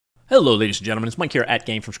Hello, ladies and gentlemen. It's Mike here at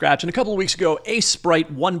Gamefromscratch, and a couple of weeks ago,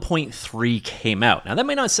 Aseprite 1.3 came out. Now, that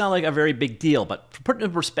may not sound like a very big deal, but to put it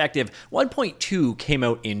in perspective, 1.2 came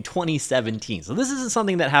out in 2017, so this isn't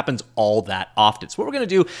something that happens all that often. So what we're going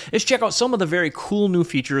to do is check out some of the very cool new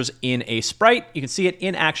features in Aseprite. You can see it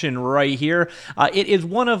in action right here. It is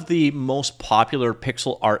one of the most popular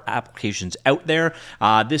pixel art applications out there.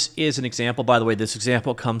 This is an example, by the way. This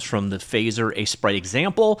example comes from the Phaser Aseprite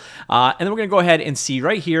example, and then we're going to go ahead and see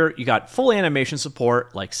right here. You got full animation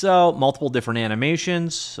support, like so, multiple different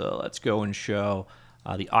animations. So let's go and show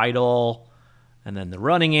the idle, and then the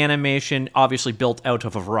running animation, obviously built out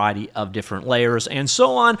of a variety of different layers and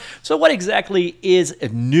so on. So what exactly is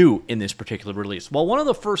new in this particular release? Well, one of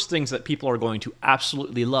the first things that people are going to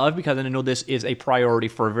absolutely love, because I know this is a priority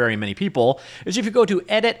for very many people, is if you go to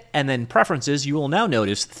Edit and then Preferences, you will now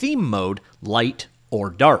notice Theme Mode, Light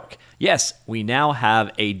or Dark. Yes, we now have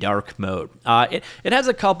a dark mode. It has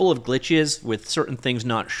a couple of glitches with certain things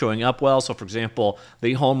not showing up well. So for example,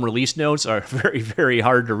 the home release notes are very, very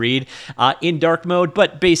hard to read in dark mode.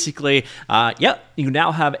 But basically, yeah, you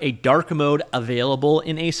now have a dark mode available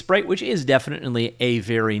in Aseprite, which is definitely a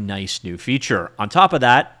very nice new feature. On top of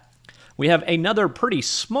that, we have another pretty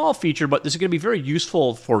small feature, but this is going to be very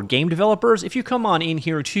useful for game developers. If you come on in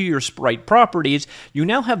here to your Sprite properties, you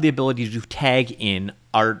now have the ability to tag in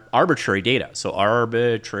arbitrary data. So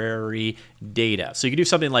arbitrary data. So you can do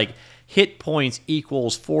something like hit points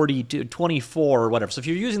equals 40 to 24 or whatever. So if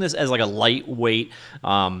you're using this as like a lightweight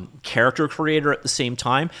character creator at the same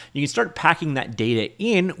time, you can start packing that data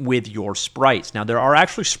in with your sprites. Now, there are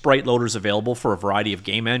actually sprite loaders available for a variety of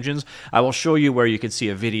game engines. I will show you where you can see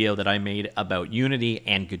a video that I made about Unity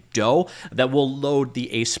and Godot that will load the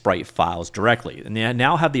Aseprite files directly. And they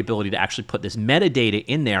now have the ability to actually put this metadata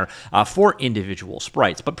in there for individual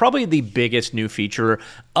sprites. But probably the biggest new feature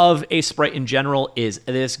of Aseprite in general is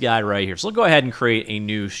this guy right here. So we'll go ahead and create a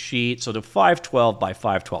new sheet. So the 512 by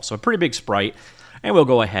 512. So a pretty big sprite. And we'll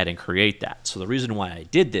go ahead and create that. So the reason why I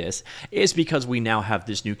did this is because we now have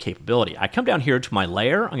this new capability. I come down here to my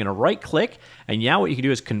layer. I'm going to right click. And now what you can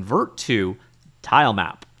do is convert to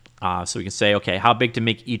tilemap. So we can say, okay, how big to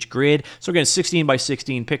make each grid. So we're going to 16 by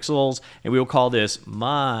 16 pixels. And we will call this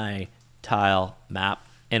my tile map.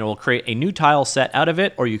 And it will create a new tile set out of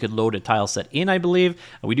it, or you could load a tile set in, I believe.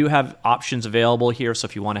 We do have options available here, so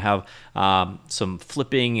if you want to have some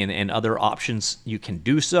flipping and other options, you can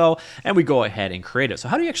do so. And we go ahead and create it. So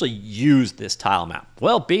how do you actually use this tile map?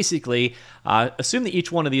 Well, basically, assume that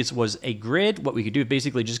each one of these was a grid. What we could do is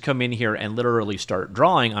basically just come in here and literally start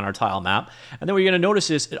drawing on our tile map. And then what you're going to notice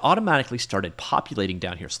is it automatically started populating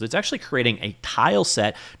down here. So it's actually creating a tile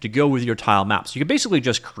set to go with your tile map. So you can basically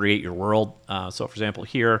just create your world. So for example,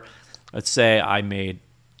 here, let's say I made,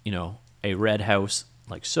 a red house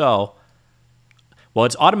like so. Well,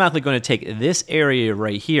 it's automatically going to take this area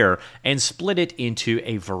right here and split it into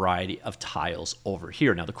a variety of tiles over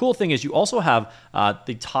here. Now, the cool thing is you also have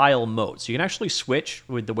the tile mode. So you can actually switch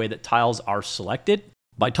with the way that tiles are selected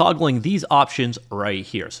by toggling these options right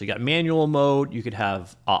here. So you got manual mode, you could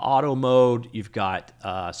have auto mode, you've got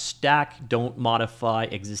stack, don't modify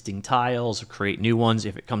existing tiles or create new ones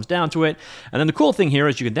if it comes down to it. And then the cool thing here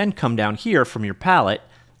is you can then come down here from your palette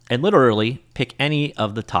and literally pick any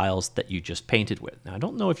of the tiles that you just painted with. Now, I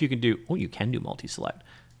don't know if you can do, you can do multi-select.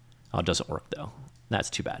 Oh, it doesn't work though. That's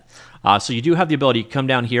too bad. So you do have the ability to come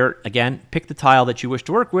down here, again, pick the tile that you wish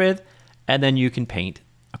to work with, and then you can paint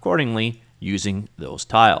accordingly using those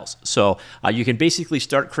tiles. So you can basically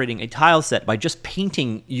start creating a tile set by just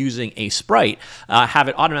painting using a sprite, have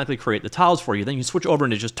it automatically create the tiles for you. Then you switch over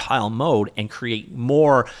into just tile mode and create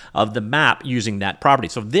more of the map using that property.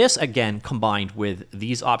 So this, again, combined with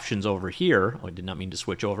these options over here, I did not mean to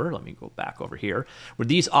switch over. Let me go back over here. With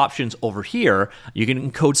these options over here, you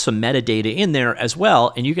can encode some metadata in there as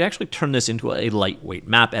well, and you can actually turn this into a lightweight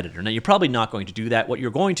map editor. Now, you're probably not going to do that. What you're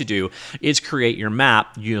going to do is create your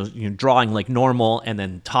map, drawing like normal and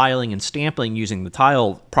then tiling and stamping using the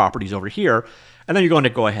tile properties over here. And then you're going to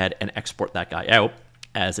go ahead and export that guy out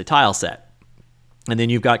as a tile set. And then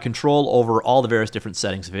you've got control over all the various different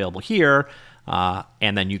settings available here.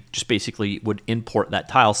 And then you just basically would import that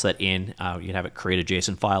tile set in. You'd have it create a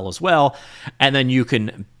JSON file as well. And then you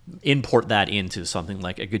can import that into something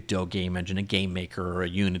like a Godot game engine, a Game Maker, or a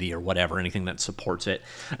Unity, or whatever, anything that supports it.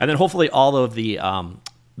 And then hopefully all of the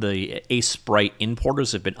Aseprite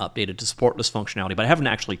importers have been updated to support this functionality, but I haven't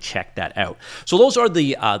actually checked that out. So those are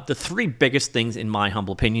the three biggest things in my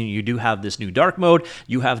humble opinion. You do have this new dark mode,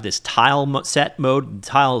 you have this tile set mode.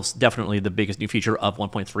 Tile's definitely the biggest new feature of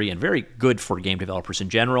 1.3 and very good for game developers in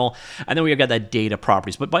general. And then we got that data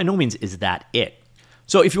properties, but by no means is that it.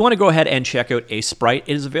 So if you want to go ahead and check out Aseprite,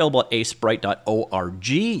 it is available at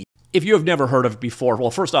aseprite.org. If you have never heard of it before,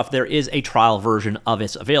 well, first off, there is a trial version of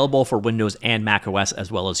it available for Windows and Mac OS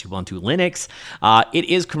as well as Ubuntu Linux. It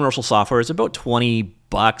is commercial software. It's about $20,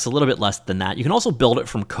 a little bit less than that. You can also build it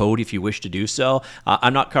from code if you wish to do so.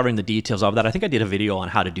 I'm not covering the details of that. I think I did a video on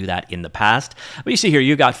how to do that in the past. But you see here,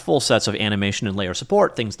 you got full sets of animation and layer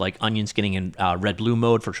support, things like onion skinning in red-blue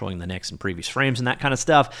mode for showing the next and previous frames and that kind of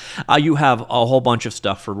stuff. You have a whole bunch of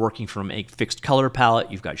stuff for working from a fixed color palette.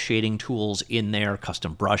 You've got shading tools in there,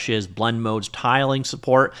 custom brushes, blend modes, tiling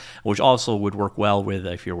support, which also would work well with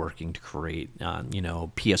if you're working to create,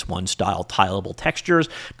 PS1 style tileable textures.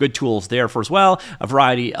 Good tools there for as well. A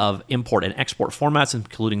variety of import and export formats,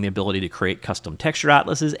 including the ability to create custom texture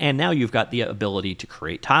atlases, and now you've got the ability to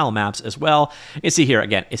create tile maps as well. You see here,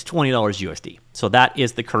 again, it's $20 USD. So that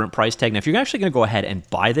is the current price tag. Now, if you're actually going to go ahead and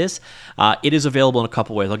buy this, it is available in a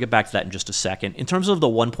couple ways. I'll get back to that in just a second. In terms of the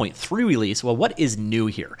 1.3 release, well, what is new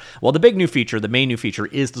here? Well, the big new feature, the main new feature,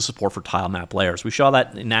 is the support for tile map layers. We saw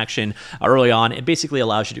that in action early on. It basically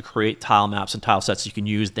allows you to create tile maps and tile sets you can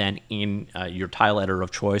use then in your tile editor of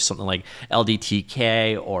choice, something like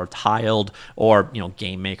LDTK or Tiled or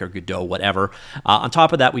Game Maker, Godot, whatever. On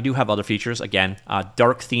top of that, we do have other features. Again,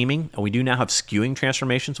 dark theming. We do now have skewing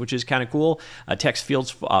transformations, which is kind of cool. Text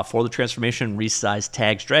fields for the transformation, resize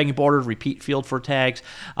tags, dragging border, repeat field for tags,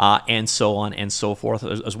 and so on and so forth,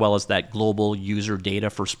 as well as that global user data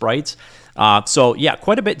for sprites. So yeah,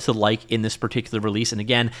 quite a bit to like in this particular release. And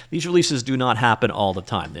again, these releases do not happen all the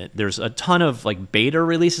time. There's a ton of beta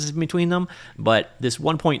releases in between them, but this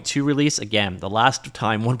 1.2 release, again, the last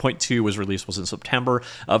time 1.2 was released was in September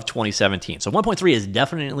of 2017. So 1.3 is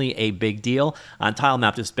definitely a big deal.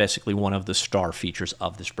 Tilemap is basically one of the star features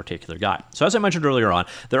of this particular guide. So as I mentioned earlier on,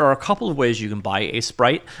 there are a couple of ways you can buy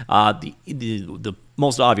Aseprite. The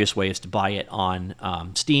most obvious way is to buy it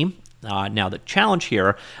on Steam. Now, the challenge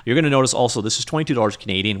here, you're going to notice also this is $22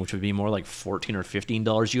 Canadian, which would be more like $14 or $15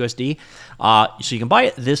 USD. So you can buy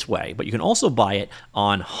it this way, but you can also buy it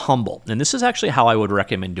on Humble. And this is actually how I would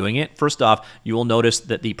recommend doing it. First off, you will notice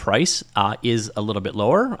that the price is a little bit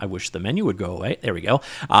lower. I wish the menu would go away. There we go.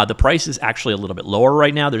 The price is actually a little bit lower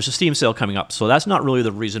right now. There's a Steam sale coming up, so that's not really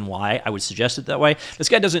the reason why I would suggest it that way. This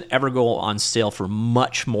guy doesn't ever go on sale for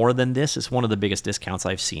much more than this. It's one of the biggest discounts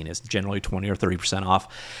I've seen. It's generally 20 or 30% off.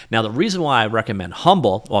 Now, the reason why I recommend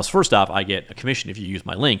Humble, well, first off, I get a commission if you use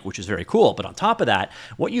my link, which is very cool. But on top of that,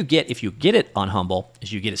 what you get if you get it on Humble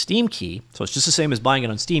is you get a Steam key. So it's just the same as buying it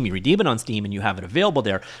on Steam. You redeem it on Steam and you have it available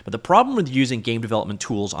there. But the problem with using game development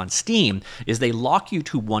tools on Steam is they lock you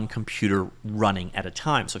to one computer running at a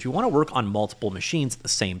time. So if you want to work on multiple machines at the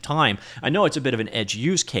same time, I know it's a bit of an edge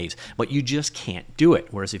use case, but you just can't do it.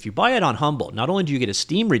 Whereas if you buy it on Humble, not only do you get a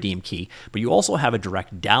Steam redeem key, but you also have a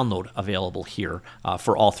direct download available here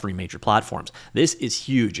for all three major platforms. This is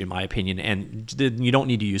huge in my opinion, and you don't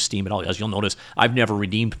need to use Steam at all. As you'll notice, I've never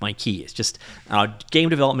redeemed my key. It's just game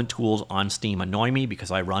development tools on Steam annoy me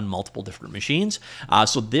because I run multiple different machines.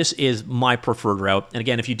 So this is my preferred route. And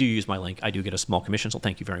again, if you do use my link, I do get a small commission, so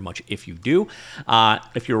thank you very much if you do.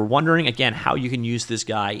 If you're wondering, again, how you can use this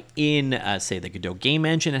guy in, say, the Godot game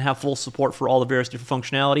engine and have full support for all the various different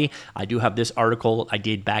functionality, I do have this article I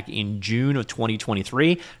did back in June of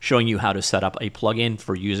 2023 showing you how to set up a plugin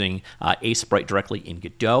for using Aseprite directly in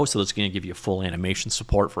Godot. So it's going to give you full animation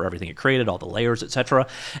support for everything it created, all the layers, etc.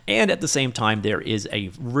 And at the same time, there is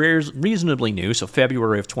a reasonably new, so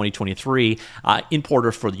February of 2023,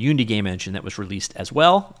 importer for the Unity game engine that was released as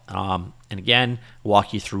well. And again,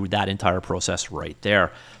 walk you through that entire process right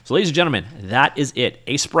there. So ladies and gentlemen, that is it.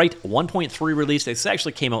 Aseprite 1.3 release. This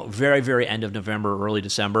actually came out very, very end of November, early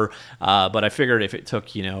December. But I figured if it took,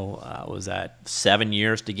 was that 7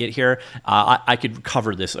 years to get here, I could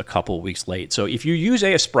cover this a couple of weeks late. So if you use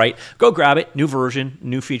Aseprite, go grab it. New version,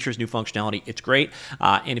 new features, new functionality. It's great.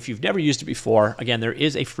 And if you've never used it before, again, there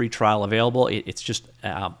is a free trial available. It's just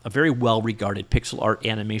a very well-regarded pixel art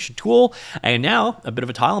animation tool. And now a bit of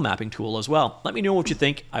a tile mapping tool as well. Let me know what you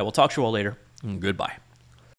think. I will talk to you all later. Goodbye.